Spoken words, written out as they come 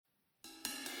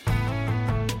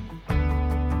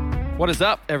What is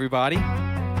up, everybody?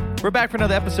 We're back for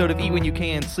another episode of Eat When You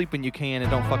Can, Sleep When You Can,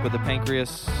 and Don't Fuck With the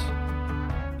Pancreas.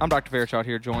 I'm Dr. Fairchild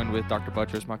here, joined with Dr.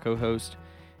 Buttress, my co-host.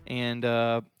 And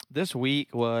this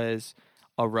week was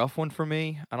a rough one for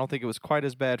me. I don't think it was quite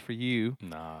as bad for you.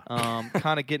 Nah.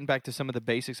 Kind of getting back to some of the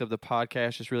basics of the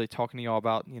podcast, just really talking to y'all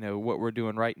about, what we're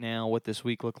doing right now, what this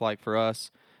week looked like for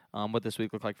us, what this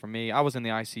week looked like for me. I was in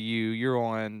the ICU. You're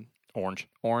on... Orange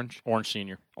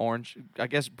Senior. Orange. I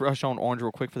guess brush on Orange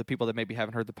real quick for the people that maybe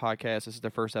haven't heard the podcast. This is their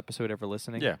first episode ever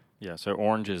listening. Yeah. So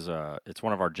Orange is it's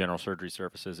one of our general surgery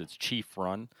services. It's chief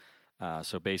run.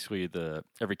 So basically,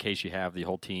 every case you have, the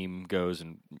whole team goes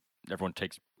and everyone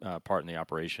takes part in the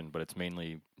operation. But it's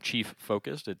mainly chief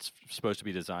focused. It's supposed to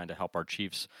be designed to help our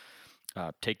chiefs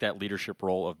take that leadership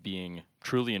role of being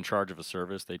truly in charge of a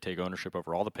service. They take ownership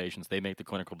over all the patients. They make the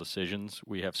clinical decisions.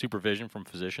 We have supervision from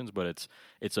physicians, but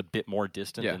it's a bit more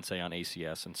distant than, say, on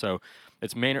ACS. And so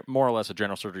it's more or less a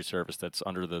general surgery service that's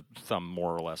under the thumb,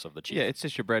 more or less, of the chief. Yeah, it's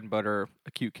just your bread and butter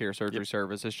acute care surgery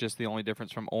service. It's just the only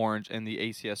difference from Orange and the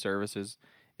ACS services.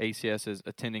 ACS is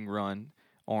attending run.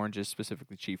 Orange is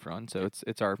specifically chief run. So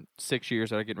it's our 6 years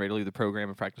that are getting ready to leave the program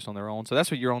and practice on their own. So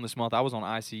that's what you're on this month. I was on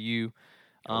ICU.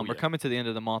 We're coming to the end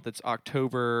of the month. It's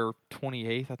October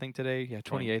 28th, I think, today. Yeah,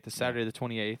 28th. It's Saturday the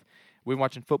 28th. We've been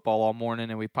watching football all morning,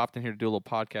 and we popped in here to do a little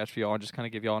podcast for y'all and just kind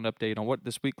of give y'all an update on what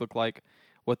this week looked like,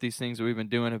 what these things that we've been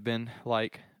doing have been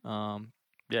like.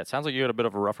 It sounds like you had a bit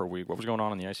of a rougher week. What was going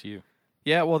on in the ICU?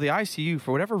 Yeah, well, the ICU,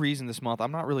 for whatever reason this month,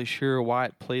 I'm not really sure why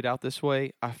it played out this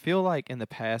way. I feel like in the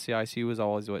past, the ICU was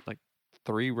always,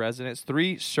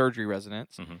 three surgery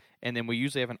residents, and then we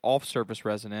usually have an off-service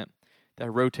resident that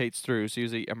rotates through. So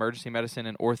usually emergency medicine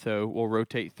and ortho will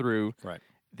rotate through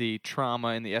the trauma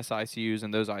and the SICUs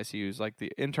and those ICUs. Like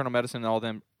the internal medicine and all of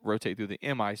them rotate through the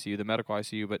MICU, the medical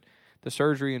ICU, but the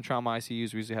surgery and trauma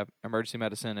ICUs, we usually have emergency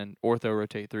medicine and ortho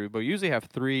rotate through. But we usually have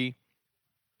three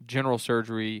general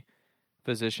surgery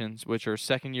physicians, which are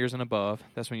second years and above.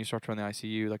 That's when you start to run the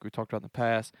ICU, like we talked about in the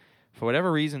past. For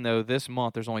whatever reason, though, this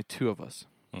month there's only two of us.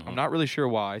 I'm not really sure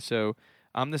why. So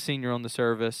I'm the senior on the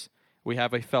service. We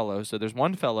have a fellow. So there's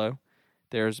one fellow,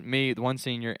 there's me, the one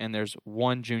senior, and there's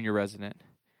one junior resident.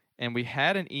 And we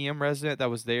had an EM resident that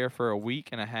was there for a week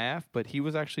and a half, but he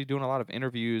was actually doing a lot of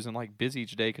interviews and busy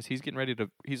each day because he's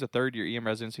a third-year EM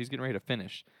resident, so he's getting ready to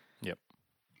finish. Yep.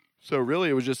 So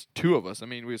really it was just two of us. I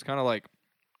mean, we was kind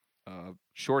of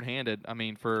shorthanded. I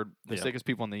mean, for the sickest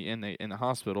people in the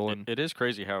hospital. It is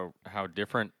crazy how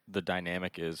different the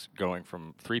dynamic is going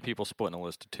from three people splitting a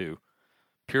list to two.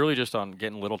 Purely just on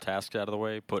getting little tasks out of the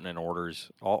way, putting in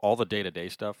orders, all the day-to-day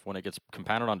stuff. When it gets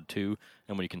compounded onto two,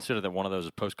 and when you consider that one of those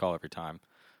is post-call every time.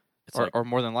 Or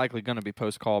more than likely going to be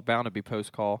post-call, bound to be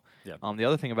post-call. Yep. The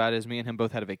other thing about it is me and him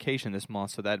both had a vacation this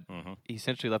month, so that he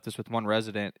essentially left us with one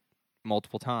resident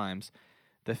multiple times.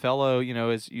 The fellow,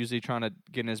 is usually trying to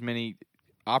get in as many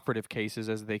operative cases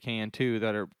as they can, too,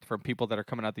 that are from people that are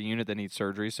coming out the unit that need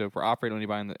surgery. So if we're operating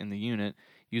anybody in the unit,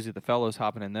 usually the fellow's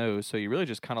hopping in those. So you really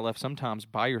just kind of left sometimes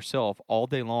by yourself all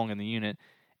day long in the unit.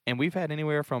 And we've had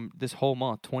anywhere from this whole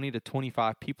month, 20 to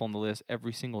 25 people on the list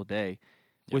every single day,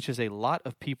 which is a lot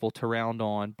of people to round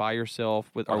on by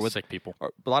yourself with sick people.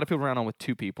 Or a lot of people round on with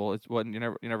two people. You're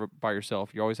never by yourself.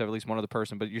 You always have at least one other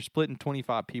person, but you're splitting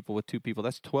 25 people with two people.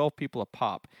 That's 12 people a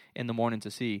pop in the morning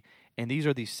to see. And these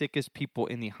are the sickest people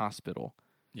in the hospital.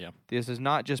 Yeah. This is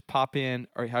not just pop in,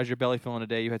 or how's your belly feeling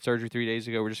today? You had surgery 3 days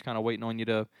ago. We're just kind of waiting on you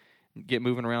to get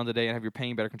moving around today and have your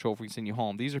pain better controlled before we can send you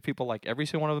home. These are people like every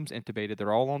single one of them's intubated.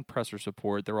 They're all on pressor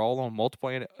support. They're all on multiple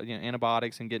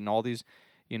antibiotics and getting all these,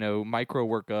 micro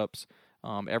workups.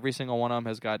 Every single one of them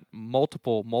has got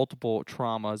multiple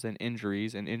traumas and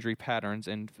injuries and injury patterns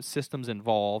and systems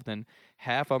involved, and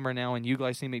half of them are now in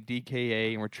euglycemic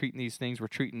DKA, and we're treating these things. We're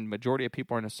treating majority of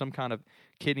people are in some kind of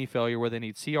kidney failure where they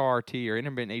need CRRT or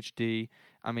intermittent HD.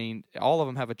 I mean, all of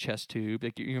them have a chest tube.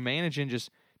 Like, you're managing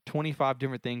just 25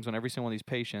 different things on every single one of these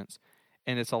patients,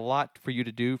 and it's a lot for you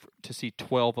to do to see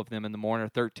 12 of them in the morning or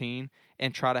 13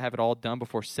 and try to have it all done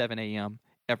before 7 a.m.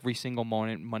 every single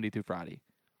morning, Monday through Friday.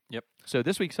 Yep. So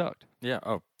this week sucked. Yeah.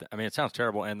 Oh, I mean, it sounds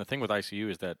terrible. And the thing with ICU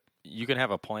is that you can have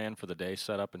a plan for the day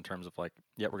set up in terms of we're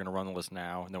going to run the list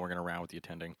now, and then we're going to round with the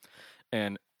attending.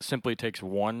 And simply takes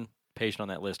one patient on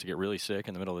that list to get really sick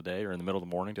in the middle of the day or in the middle of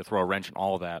the morning to throw a wrench in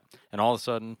all of that. And all of a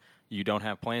sudden, you don't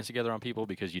have plans together on people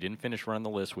because you didn't finish running the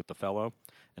list with the fellow.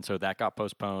 And so that got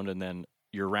postponed, and then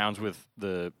your rounds with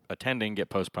the attending get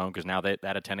postponed because now that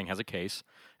attending has a case.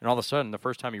 And all of a sudden, the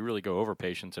first time you really go over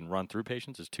patients and run through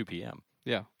patients is 2 p.m.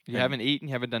 Yeah. You haven't eaten,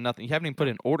 you haven't done nothing. You haven't even put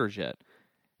in orders yet.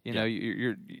 You know,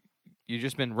 you're you've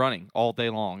just been running all day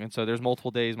long. And so there's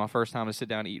multiple days. My first time to sit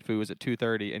down and eat food was at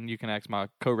 2:30, and you can ask my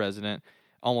co-resident.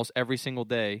 Almost every single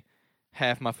day,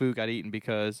 half my food got eaten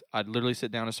because I'd literally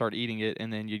sit down and start eating it,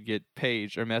 and then you'd get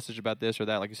paged or message about this or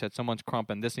that. Like you said, someone's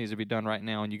crumping. This needs to be done right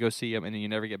now, and you go see them, and then you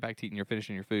never get back to eating. You're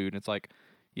finishing your food, and it's like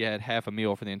you had half a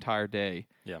meal for the entire day.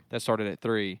 Yeah. That started at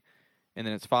 3, and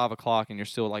then it's 5 o'clock, and you're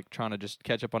still like trying to just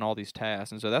catch up on all these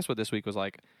tasks. And so that's what this week was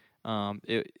like.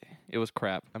 It was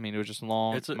crap. I mean, it was just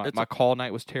long. My call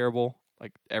night was terrible.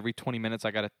 Like every 20 minutes,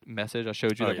 I got a message. I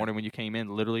showed you that morning when you came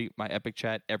in. Literally, my Epic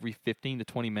chat every 15 to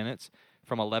 20 minutes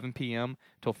from 11 p.m.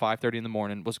 till 5:30 in the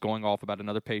morning was going off about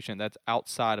another patient. That's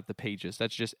outside of the pages.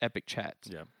 That's just Epic chats.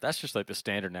 Yeah, that's just like the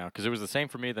standard now, because it was the same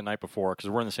for me the night before, because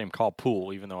we're in the same call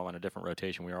pool, even though I'm on a different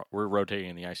rotation. We're rotating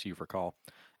in the ICU for call.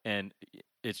 And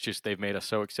it's just they've made us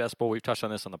so accessible. We've touched on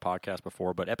this on the podcast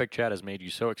before, but Epic Chat has made you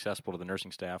so accessible to the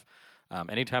nursing staff.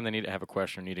 Anytime they need to have a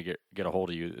question or need to get a hold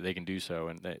of you, they can do so.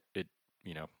 And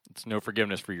it's no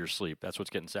forgiveness for your sleep. That's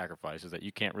what's getting sacrificed, is that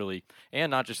you can't really,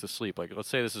 and not just the sleep. Like, let's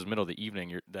say this is middle of the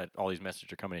evening that all these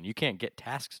messages are coming in. You can't get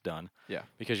tasks done. Yeah.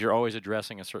 Because you're always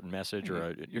addressing a certain message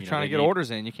you're trying to get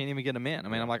orders in. You can't even get them in. I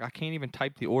mean, I'm like, I can't even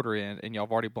type the order in, and y'all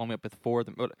have already blown me up with 4 of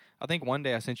them. But I think one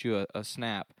day I sent you a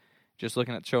snap just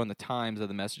looking at showing the times of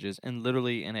the messages, and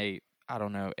literally in a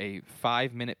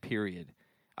 5-minute period,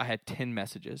 I had 10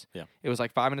 messages. Yeah. It was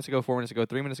like 5 minutes ago, 4 minutes ago,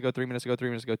 3 minutes ago, 3 minutes ago, 3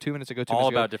 minutes ago, 2 minutes ago, 2 all minutes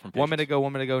ago. All about different patients. 1 minute ago,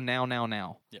 1 minute ago,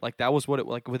 now. Yep. Like that was what it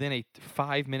like within a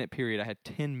 5-minute period, I had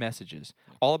 10 messages,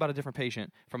 all about a different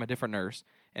patient from a different nurse.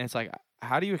 And it's like,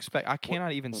 how do you expect? I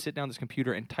cannot even sit down at this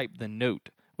computer and type the note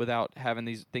without having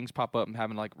these things pop up and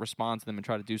having to like respond to them and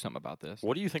try to do something about this.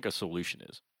 What do you think a solution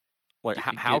is? Like,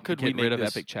 how could we get rid of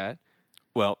this Epic Chat?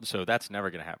 Well, so that's never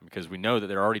going to happen, because we know that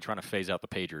they're already trying to phase out the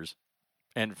pagers.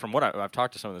 And from what I've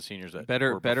talked to some of the seniors that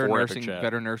better nursing, Chat,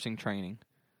 better nursing training.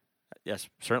 Yes,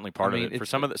 certainly part of it. For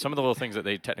some of the little things that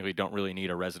they technically don't really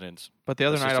need a resident's. But the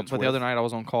other night I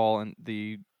was on call, and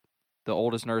the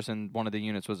oldest nurse in one of the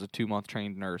units was a 2-month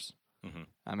trained nurse. Mm-hmm.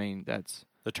 I mean,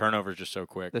 the turnover is just so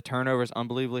quick. The turnover is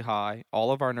unbelievably high.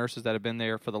 All of our nurses that have been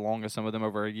there for the longest, some of them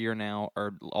over a year now,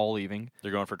 are all leaving.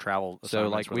 They're going for travel. So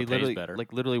like better.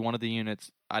 literally one of the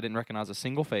units, I didn't recognize a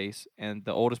single face, and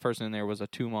the oldest person in there was a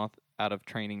 2-month out of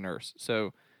training nurse.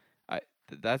 So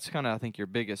that's kind of, I think, your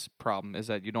biggest problem, is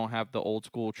that you don't have the old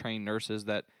school trained nurses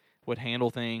that would handle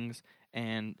things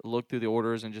and look through the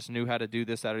orders and just knew how to do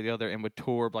this, that, or the other, and would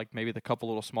tour like maybe the couple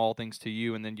little small things to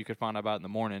you, and then you could find out about it in the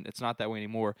morning. It's not that way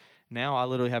anymore. Now I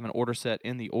literally have an order set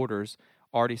in the orders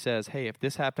already says, hey, if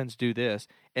this happens, do this,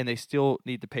 and they still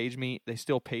need to page me. They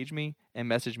still page me and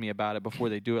message me about it before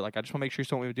they do it. Like, I just want to make sure you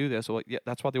don't want me to do this. So yeah,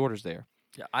 that's why the order's there.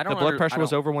 Yeah, I don't. The blood pressure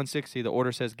was over 160. The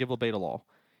order says give labetalol.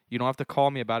 You don't have to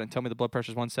call me about it and tell me the blood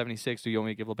pressure is 176. Do you want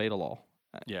me to give labetalol?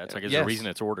 Yeah, it's like there's a reason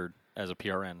it's ordered as a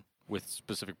PRN with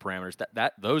specific parameters.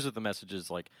 Those are the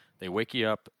messages. Like, they wake you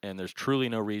up, and there's truly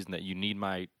no reason that you need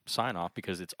my sign off,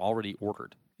 because it's already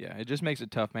ordered. Yeah, it just makes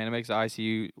it tough, man. It makes the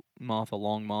ICU month a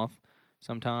long month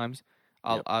sometimes.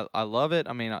 I love it.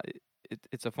 I mean,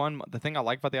 it's a fun. The thing I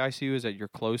like about the ICU is that you're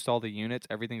close to all the units.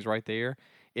 Everything's right there.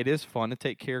 It is fun to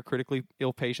take care of critically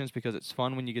ill patients, because it's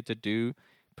fun when you get to do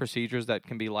procedures that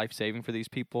can be life-saving for these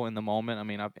people in the moment. I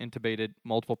mean, I've intubated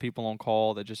multiple people on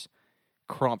call that just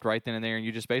crumped right then and there, and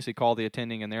you just basically call the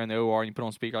attending, and they're in the OR, and you put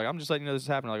on speaker, like, I'm just letting you know this is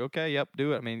happening. Like, okay, yep,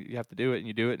 do it. I mean, you have to do it, and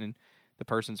you do it, and the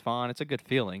person's fine. It's a good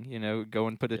feeling, go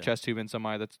and put a chest tube in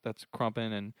somebody that's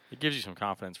crumping, and it gives you some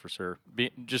confidence for sure.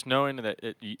 Just knowing that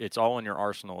it's all in your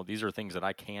arsenal. These are things that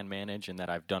I can manage and that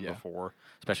I've done before,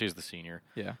 especially as the senior.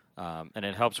 Yeah. And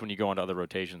it helps when you go into other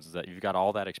rotations, is that you've got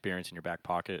all that experience in your back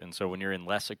pocket, and so when you're in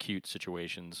less acute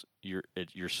situations,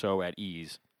 you're so at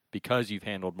ease because you've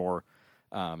handled more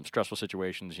stressful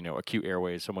situations. Acute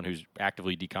airways, someone who's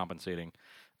actively decompensating.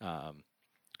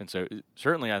 And so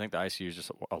certainly I think the ICU is just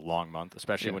a long month,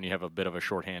 especially when you have a bit of a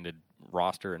shorthanded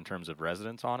roster in terms of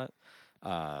residents on it.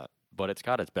 But it's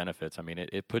got its benefits. I mean,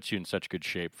 it puts you in such good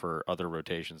shape for other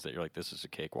rotations that you're like, this is a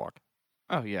cakewalk.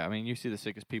 Oh, yeah. I mean, you see the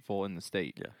sickest people in the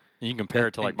state. Yeah. And you can compare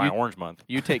it to like my orange month.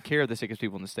 You take care of the sickest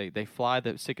people in the state. They fly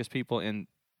the sickest people in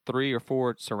 3 or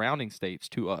 4 surrounding states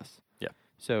to us. Yeah.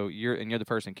 So you're the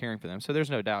person caring for them. So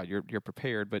there's no doubt you're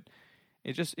prepared, but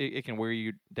it can wear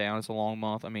you down. It's a long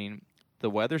month. I mean, the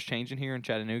weather's changing here in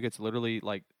Chattanooga. It's literally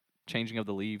like changing of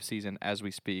the leaf season as we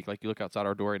speak. Like, you look outside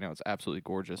our door right now, it's absolutely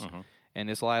gorgeous. Mm-hmm. And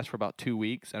this lasts for about 2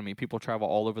 weeks. I mean, people travel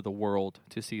all over the world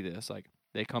to see this. Like,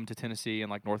 they come to Tennessee and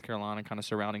like North Carolina and kind of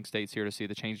surrounding states here to see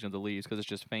the changing of the leaves, because it's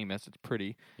just famous. It's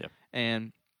pretty. Yeah.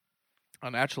 And I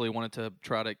naturally wanted to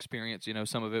try to experience,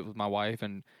 some of it with my wife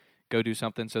and go do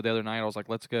something. So the other night I was like,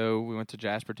 let's go. We went to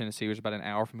Jasper, Tennessee, which is about an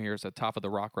hour from here. It's at the top of the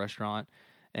Rock restaurant,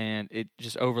 and it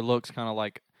just overlooks kind of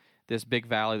like this big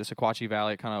valley, the Sequatchie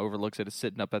Valley. It kind of overlooks it. It's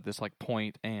sitting up at this like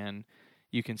point, and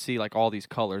you can see like all these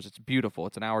colors. It's beautiful.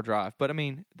 It's an hour drive. But I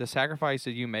mean, the sacrifice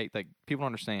that you make, like people don't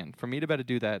understand. For me to be able to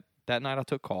do that night, I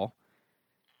took call.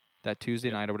 That Tuesday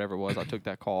night or whatever it was, I took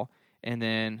that call, and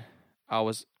then I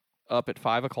was up at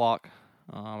 5 o'clock.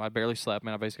 I barely slept,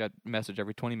 man. I basically got a message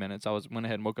every 20 minutes. Went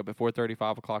ahead and woke up at 4:30,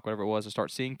 5 o'clock, whatever it was, to start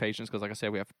seeing patients because, like I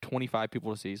said, we have 25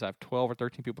 people to see. So I have 12 or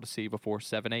 13 people to see before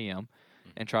 7 a.m.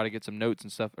 and try to get some notes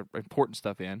and stuff, important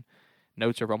stuff in.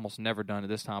 Notes are almost never done at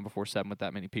this time before 7 with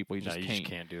that many people. You just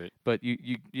can't do it. But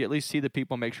you at least see the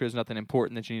people, make sure there's nothing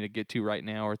important that you need to get to right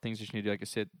now or things that you need to do. Like I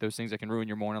said, those things that can ruin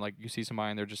your morning. Like you see somebody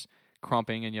and they're just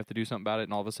crumping and you have to do something about it,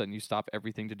 and all of a sudden you stop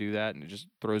everything to do that, and it just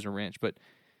throws a wrench. But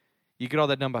you get all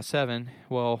that done by 7.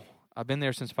 Well, I've been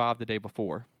there since 5 the day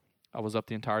before. I was up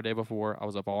the entire day before. I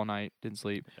was up all night, didn't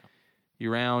sleep. Yeah.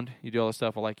 You round, you do all this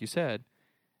stuff. Well, like you said,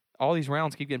 all these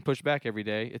rounds keep getting pushed back every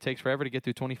day. It takes forever to get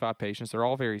through 25 patients. They're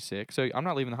all very sick. So I'm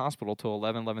not leaving the hospital till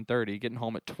 11, 11:30, getting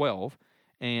home at 12.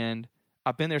 And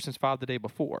I've been there since 5 the day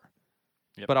before.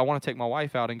 Yep. But I want to take my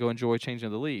wife out and go enjoy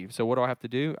changing the leave. So what do I have to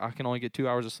do? I can only get 2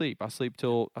 hours of sleep. I sleep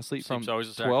from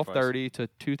 12:30 to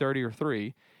 2:30 or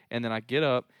 3, and then I get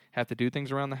up, have to do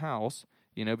things around the house,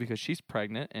 because she's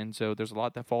pregnant, and so there's a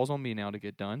lot that falls on me now to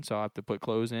get done. So I have to put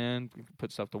clothes in,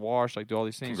 put stuff to wash, do all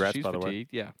these things. Congrats, she's by the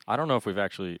fatigued. way. Yeah. I don't know if we've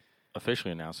actually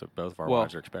officially announced that both of our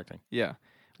wives are expecting. Yeah.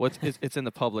 Well, it's in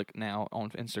the public now on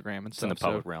Instagram and stuff. It's in the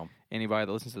public realm. Anybody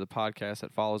that listens to the podcast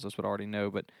that follows us would already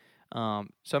know, but.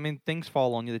 So I mean, things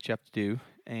fall on you that you have to do,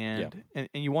 and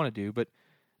you want to do. But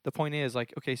the point is,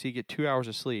 like, okay, so you get 2 hours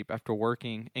of sleep after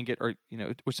working, and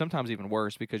which sometimes even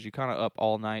worse because you kind of up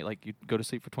all night. Like you go to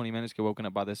sleep for 20 minutes, get woken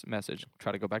up by this message.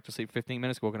 Try to go back to sleep 15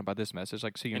 minutes, get woken up by this message.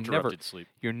 Like so, you're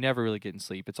never really getting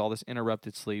sleep. It's all this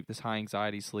interrupted sleep, this high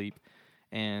anxiety sleep,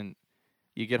 and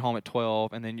you get home at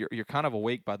 12, and then you're kind of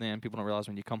awake by then. People don't realize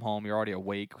when you come home, you're already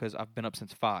awake because I've been up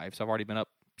since 5, so I've already been up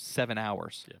 7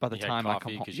 hours by the time I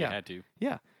come home. You had to.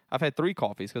 Yeah. I've had 3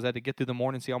 coffees because I had to get through the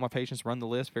morning, see all my patients, run the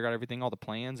list, figure out everything, all the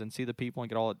plans, and see the people and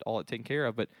get all it taken care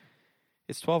of. But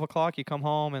it's 12 o'clock, you come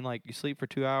home, and you sleep for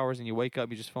 2 hours, and you wake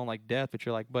up, you just feeling like death. But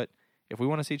you're like, but if we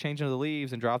want to see changing of the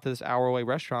leaves and drive to this hour-away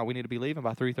restaurant, we need to be leaving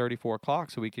by 3:30, 4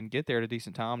 o'clock so we can get there at a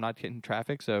decent time, not get in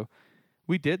traffic. So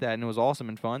we did that, and it was awesome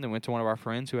and fun. Then went to one of our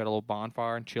friends who had a little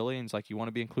bonfire and chili, and it's like, you want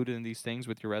to be included in these things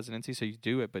with your residency, so you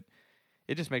do it. But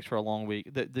it just makes for a long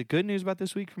week. The good news about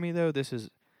this week for me, though,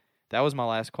 that was my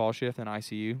last call shift in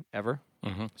ICU ever.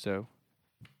 Mm-hmm. So,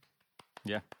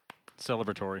 yeah,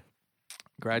 celebratory.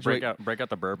 Break out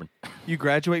the bourbon. You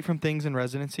graduate from things in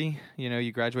residency.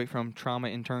 You graduate from trauma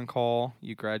intern call.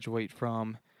 You graduate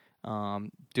from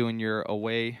doing your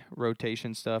away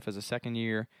rotation stuff as a second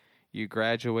year. You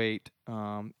graduate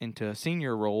into a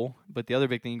senior role. But the other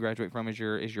big thing you graduate from is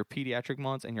your pediatric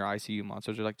months and your ICU months.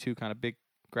 Those are like 2 kind of big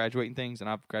graduating things, and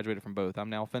I've graduated from both. I'm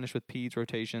now finished with peds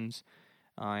rotations.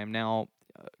 I am now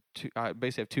I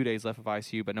basically have 2 days left of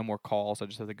ICU, but no more calls. I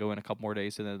just have to go in a couple more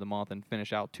days to the end of the month and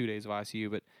finish out 2 days of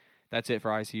ICU. But that's it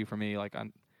for ICU for me. Like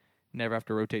I never have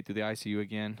to rotate through the ICU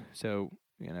again. So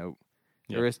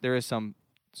there is some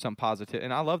positive,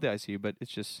 and I love the ICU, but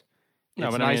it's just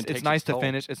nice. It's nice to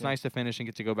finish. It's nice to finish and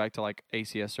get to go back to like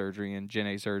ACS surgery and Gen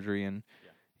A surgery and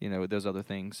those other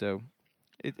things. So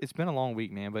it's been a long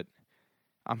week, man, but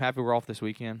I'm happy we're off this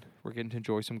weekend. We're getting to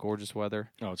enjoy some gorgeous weather.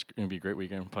 Oh, it's going to be a great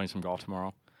weekend. We're playing some golf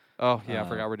tomorrow. Oh, yeah, I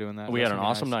forgot we're doing that. We had an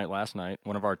awesome night last night.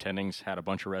 One of our attendings had a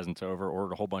bunch of residents over,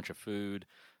 ordered a whole bunch of food.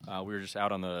 We were just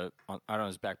out on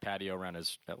his back patio around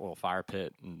that little fire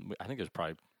pit, and I think there's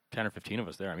probably 10 or 15 of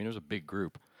us there. I mean, it was a big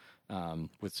group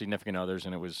with significant others,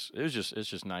 and it's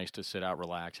just nice to sit out,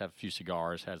 relax, have a few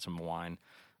cigars, had some wine,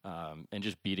 and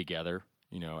just be together.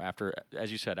 After, as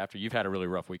you said, after you've had a really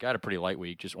rough week, I had a pretty light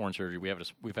week, just orange surgery.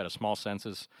 We've had a small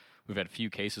census. We've had a few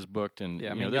cases booked, and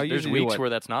there's weeks where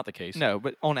that's not the case. No,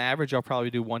 but on average, I'll probably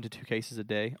do 1 to 2 cases a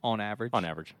day. On average.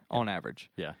 On average.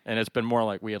 Yeah, and it's been more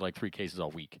like we had 3 cases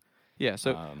all week. Yeah,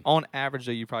 so on average,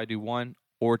 though, you probably do 1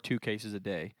 or 2 cases a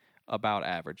day, about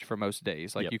average for most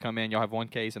days. Like you come in, you'll have 1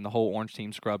 case, and the whole orange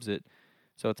team scrubs it.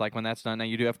 So it's like when that's done. Now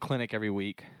you do have clinic every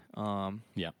week.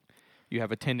 You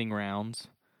have attending rounds.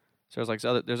 So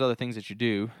there's other things that you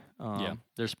do.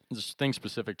 There's things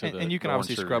specific to and you can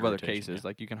obviously scrub other cases. Yeah.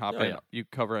 Like you can hop in, you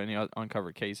cover any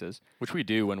uncovered cases, which we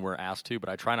do when we're asked to. But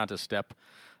I try not to step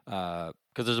because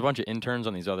there's a bunch of interns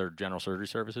on these other general surgery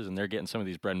services, and they're getting some of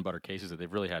these bread and butter cases that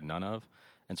they've really had none of.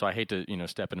 And so I hate to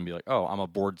step in and be like, oh, I'm a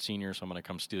board senior, so I'm going to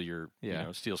come steal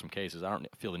steal some cases. I don't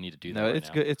feel the need to do that. No, it's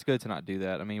good. It's good to not do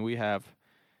that. I mean, we have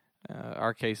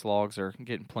Our case logs are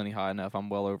getting plenty high enough. I'm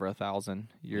well over 1,000.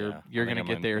 You're going to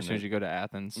get there as soon as you go to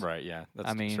Athens. Right, yeah. That's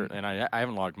certain. And I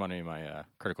haven't logged money in my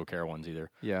critical care ones either.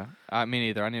 Yeah, me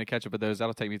neither. I need to catch up with those.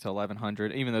 That'll take me to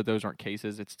 1,100. Even though those aren't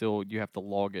cases, it's still, you have to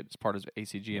log it as part of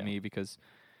ACGME because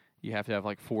you have to have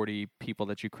like 40 people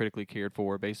that you critically cared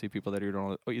for, basically people that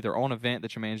are either on event,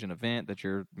 that you're managing an event, that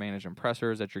you're managing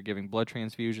pressers, that you're giving blood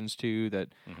transfusions to, that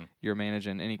you're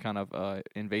managing any kind of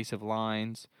invasive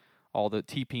lines, all the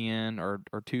TPN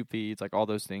or tube feeds, like all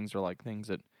those things are like things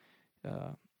that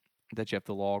that you have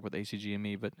to log with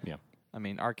ACGME. But I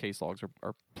mean, our case logs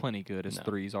are plenty good as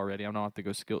threes already. I don't have to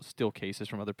go steal cases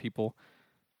from other people.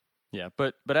 Yeah,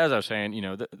 but as I was saying,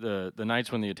 the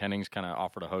nights when the attendings kind of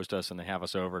offer to host us and they have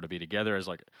us over to be together as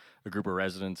like a group of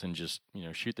residents and just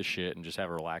shoot the shit and just have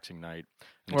a relaxing night.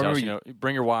 And tell us,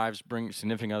 bring your wives, bring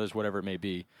significant others, whatever it may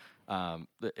be.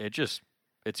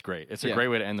 It's great. It's a great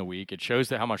way to end the week. It shows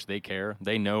that how much they care.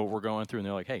 They know what we're going through, and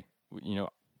they're like, hey,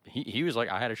 he was like,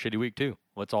 I had a shitty week too.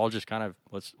 Let's all just kind of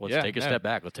let's take a step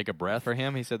back. Let's take a breath. For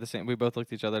him, he said the same. We both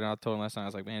looked at each other, and I told him last night, I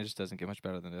was like, man, it just doesn't get much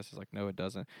better than this. He's like, no, it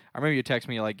doesn't. I remember you texted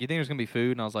me like, you think there's gonna be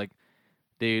food? And I was like,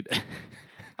 dude,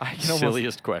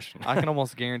 silliest question. I can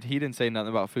almost guarantee he didn't say nothing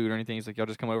about food or anything. He's like, y'all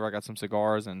just come over. I got some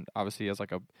cigars, and obviously he has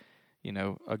like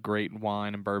a great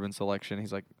wine and bourbon selection.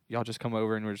 He's like, y'all just come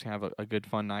over, and we're just gonna have a good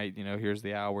fun night. Here's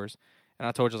the hours. And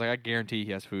I told you, I guarantee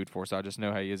he has food for us. I just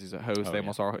know how he is. He's a host. They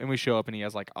almost are. And we show up, and he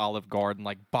has, like, Olive Garden,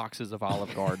 like, boxes of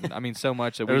Olive Garden. I mean, so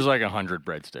much. That there was, like, 100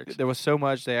 breadsticks. There was so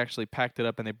much, they actually packed it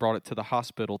up, and they brought it to the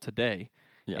hospital today.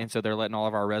 Yeah. And so they're letting all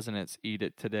of our residents eat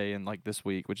it today and, like, this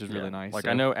week, which is really nice. Like,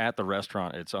 I know at the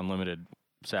restaurant it's unlimited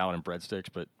salad and breadsticks,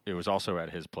 but it was also at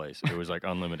his place. It was, like,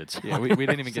 unlimited salad. Yeah, we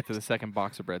didn't even get to the second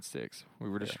box of breadsticks. We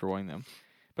were destroying them.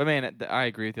 But, man, I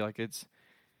agree with you. Like,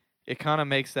 it kind of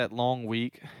makes that long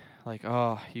week – like,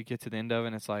 oh, you get to the end of it,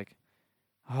 and it's like,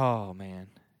 oh, man.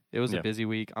 It was a busy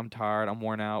week. I'm tired. I'm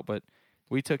worn out. But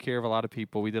we took care of a lot of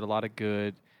people. We did a lot of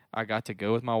good. I got to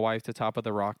go with my wife to Top of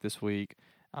the Rock this week.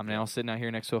 I'm now sitting out here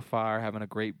next to a fire having a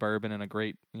great bourbon and a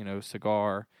great,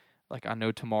 cigar. Like, I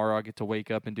know tomorrow I get to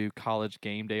wake up and do college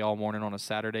game day all morning on a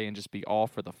Saturday and just be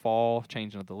off for the fall,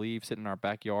 changing of the leaves, sitting in our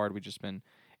backyard. We've just been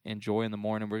enjoying the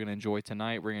morning. We're going to enjoy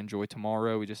tonight. We're going to enjoy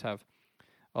tomorrow. We just have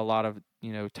a lot of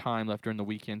time left during the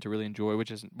weekend to really enjoy,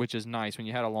 which is nice. When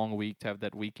you had a long week, to have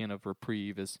that weekend of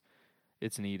reprieve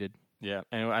it's needed. Yeah,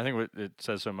 and I think what it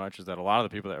says so much is that a lot of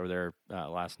the people that were there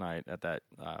last night at that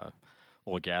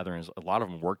little gathering, a lot of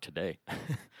them worked today,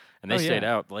 and they stayed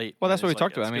out late. Well, that's what we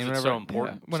talked about. I mean, it's so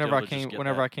important. Whenever I came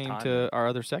to our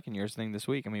other second years thing this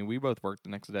week, I mean, we both worked the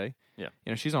next day. Yeah,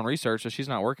 she's on research, so she's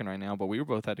not working right now, but we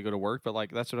both had to go to work. But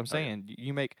like, that's what I'm saying.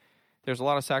 There's a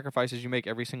lot of sacrifices you make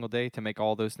every single day to make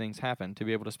all those things happen. To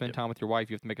be able to spend time with your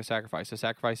wife, you have to make a sacrifice. The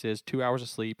sacrifice is 2 hours of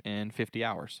sleep in 50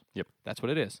 hours. Yep. That's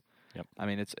what it is. Yep. I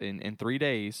mean, it's in 3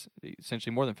 days,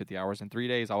 essentially more than 50 hours. In 3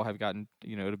 days, I'll have gotten,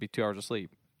 it'll be 2 hours of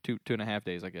sleep. 2.5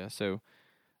 days, I guess. So,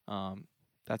 and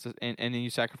then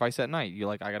you sacrifice that night. You're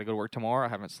like, I got to go to work tomorrow. I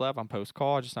haven't slept. I'm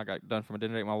post-call. I just not got done from a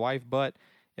dinner date with my wife. But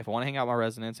if I want to hang out with my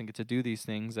residents and get to do these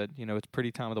things that, it's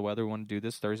pretty time of the weather, we want to do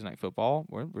this Thursday night football,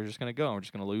 we're just going to go. We're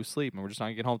just going to lose sleep, and we're just not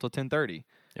going to get home till 10:30.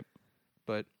 Yep.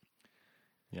 But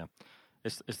yeah,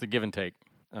 it's the give and take.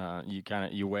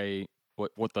 You weigh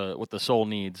what the soul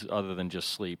needs other than just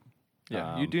sleep.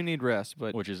 Yeah, you do need rest,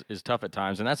 but which is tough at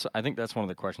times, and I think that's one of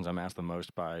the questions I'm asked the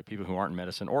most by people who aren't in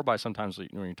medicine, or by sometimes when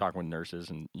you're talking with nurses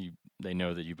and they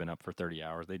know that you've been up for 30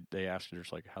 hours. They ask you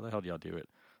just like, how the hell do y'all do it?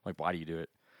 Like, why do you do it?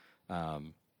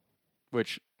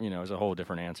 Which is a whole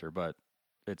different answer, but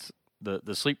it's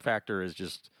the sleep factor is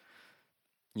just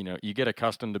you get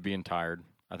accustomed to being tired.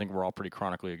 I think we're all pretty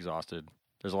chronically exhausted.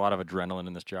 There's a lot of adrenaline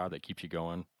in this job that keeps you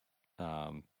going.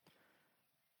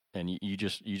 And you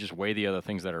just weigh the other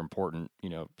things that are important,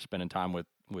 spending time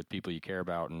with people you care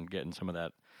about and getting some of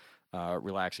that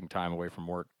relaxing time away from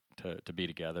work to be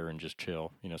together and just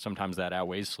chill. Sometimes that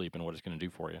outweighs sleep and what it's going to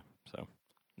do for you. So,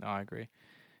 no, I agree.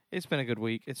 It's been a good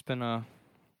week. It's been a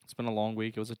long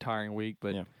week. It was a tiring week,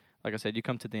 but like I said, you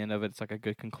come to the end of it. It's like a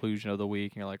good conclusion of the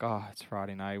week, and you're like, oh, it's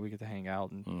Friday night. We get to hang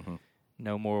out and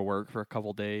no more work for a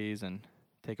couple days and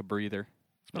take a breather.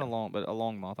 It's been a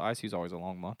long month. ICU is always a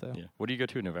long month, though. Yeah. What do you go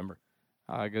to in November?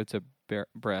 I go to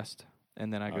breast,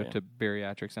 and then I go to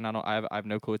bariatrics. And I have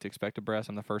no clue what to expect of breast.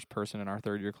 I'm the first person in our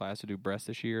third-year class to do breast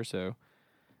this year, so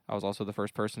I was also the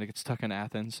first person to get stuck in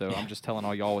Athens. So I'm just telling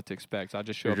all y'all what to expect. So I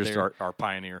just show up there. You're just our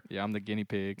pioneer. Yeah, I'm the guinea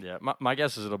pig. Yeah, my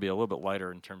guess is it'll be a little bit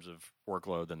lighter in terms of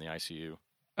workload than the ICU.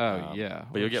 Oh, yeah.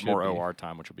 But you'll get more OR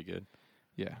time, which will be good.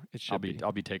 Yeah, it should be.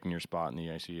 I'll be taking your spot in the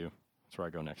ICU. That's where I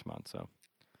go next month, so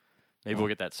maybe we'll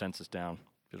get that census down.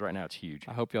 because right now it's huge.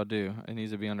 I hope y'all do. It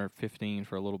needs to be under 15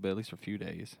 for a little bit, at least for a few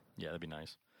days. Yeah, that'd be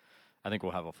nice. I think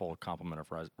we'll have a full complement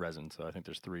of residents. So I think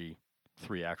there's three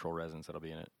actual residents that'll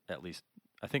be in it. At least,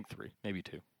 I think 3, maybe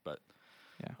 2. But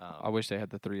yeah, I wish they had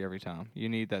the 3 every time. You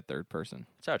need that third person.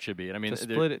 That's how it should be. And I mean,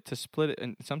 to split it,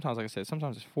 and sometimes, like I said,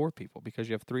 sometimes it's 4 people because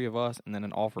you have 3 of us and then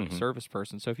an offered service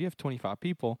person. So if you have 25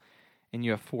 people and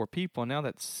you have 4 people, now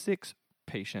that's 6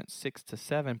 patients, 6 to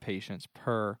 7 patients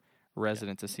per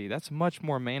resident to see. That's much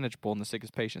more manageable than the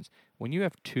 6 patients. When you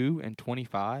have 2 and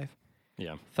 25,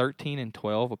 13 and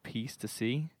 12 a piece to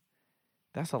see,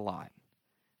 that's a lot.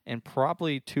 And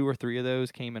probably 2 or 3 of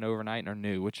those came in overnight and are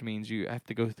new, which means you have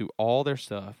to go through all their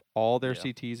stuff, all their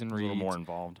CTs and reads. A little more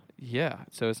involved. Yeah.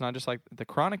 So it's not just like the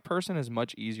chronic person is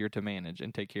much easier to manage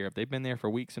and take care of. They've been there for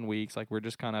weeks and weeks. Like we're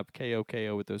just kind of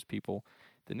KO with those people.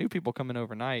 The new people come in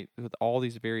overnight with all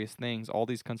these various things, all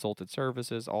these consulted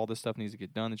services, all this stuff needs to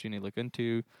get done that you need to look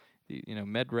into.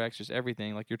 Med recs, just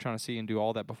everything. Like you're trying to see and do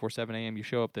all that before 7 a.m. You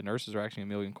show up, the nurses are asking a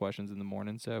million questions in the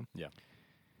morning. So yeah.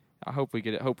 I hope we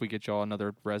get it. Hope we get y'all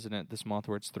another resident this month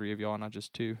where it's 3 of y'all, not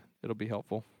just 2. It'll be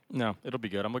helpful. No, it'll be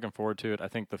good. I'm looking forward to it. I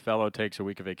think the fellow takes a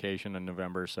week of vacation in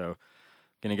November, so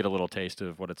going to get a little taste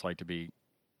of what it's like to be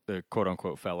the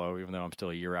quote-unquote fellow, even though I'm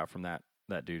still a year out from that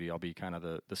duty. I'll be kind of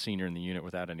the senior in the unit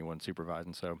without anyone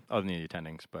supervising, so other than the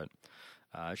attendings. But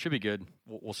it should be good.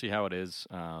 We'll see how it is.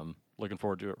 Looking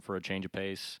forward to it for a change of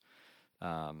pace,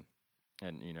 and,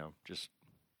 just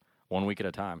 1 week at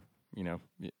a time.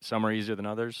 Some are easier than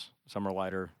others, some are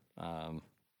lighter,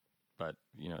 but,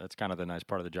 that's kind of the nice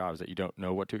part of the job is that you don't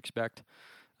know what to expect,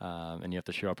 and you have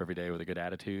to show up every day with a good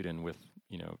attitude and with,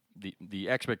 the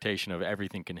expectation of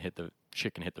everything can hit the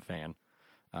fan,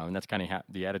 and that's kind of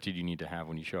the attitude you need to have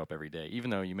when you show up every day, even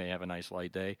though you may have a nice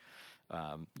light day,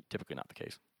 typically not the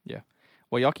case. Yeah.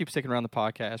 Well, y'all keep sticking around the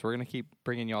podcast. We're going to keep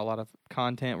bringing y'all a lot of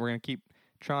content. We're going to keep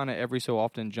trying to every so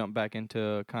often jump back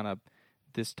into kind of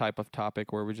this type of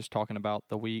topic where we're just talking about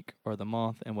the week or the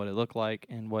month and what it looked like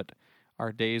and what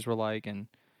our days were like and,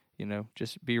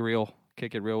 just be real,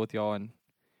 kick it real with y'all. And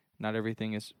not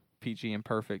everything is peachy and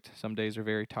perfect. Some days are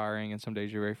very tiring and some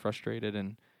days you're very frustrated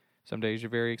and some days you're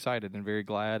very excited and very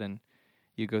glad and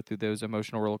you go through those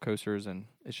emotional roller coasters and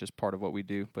it's just part of what we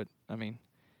do. But,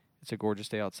 it's a gorgeous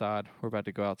day outside. We're about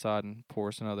to go outside and pour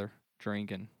us another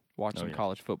drink and watch some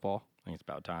college football. I think it's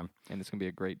about time. And it's going to be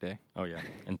a great day. Oh, yeah.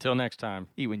 Until next time.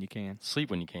 Eat when you can.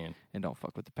 Sleep when you can. And don't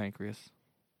fuck with the pancreas.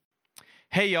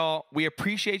 Hey, y'all. We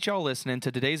appreciate y'all listening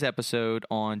to today's episode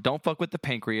on Don't Fuck with the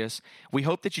Pancreas. We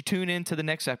hope that you tune in to the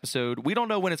next episode. We don't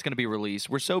know when it's going to be released.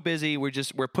 We're so busy. We're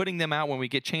putting them out when we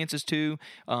get chances to.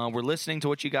 We're listening to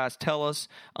what you guys tell us.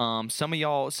 Some of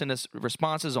y'all send us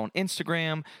responses on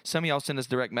Instagram. Some of y'all send us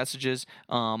direct messages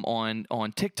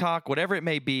on TikTok. Whatever it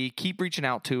may be, keep reaching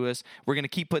out to us. We're going to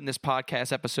keep putting this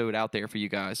podcast episode out there for you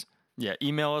guys. Yeah,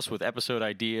 email us with episode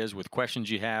ideas, with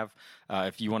questions you have.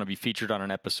 If you want to be featured on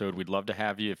an episode, we'd love to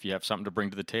have you. If you have something to bring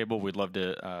to the table, we'd love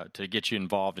to get you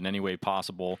involved in any way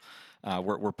possible.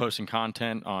 We're posting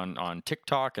content on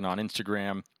TikTok and on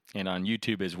Instagram and on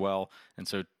YouTube as well. And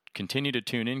so continue to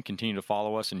tune in, continue to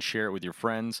follow us, and share it with your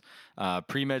friends.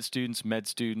 Pre-med students, med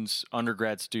students,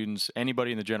 undergrad students,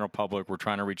 anybody in the general public. We're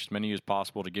trying to reach as many as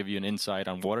possible to give you an insight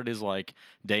on what it is like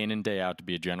day in and day out to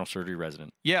be a general surgery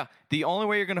resident. Yeah, the only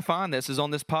way you're going to find this is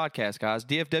on this podcast, guys.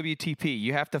 DFWTP.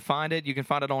 You have to find it. You can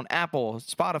find it on Apple,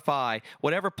 Spotify,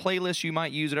 whatever playlist you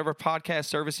might use, whatever podcast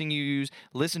servicing you use.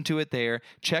 Listen to it there.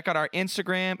 Check out our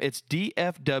Instagram. It's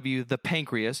DFW the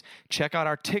Pancreas. Check out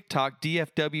our TikTok,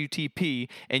 DFWTP,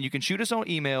 and you can shoot us on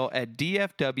email at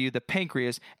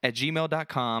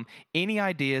dfwthepancreas@gmail.com. Any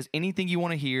ideas, anything you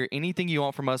want to hear, anything you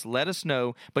want from us, let us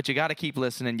know. But you got to keep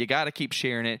listening. You got to keep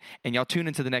sharing it. And y'all tune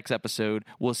into the next episode.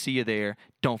 We'll see you there.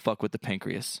 Don't fuck with the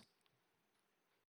pancreas.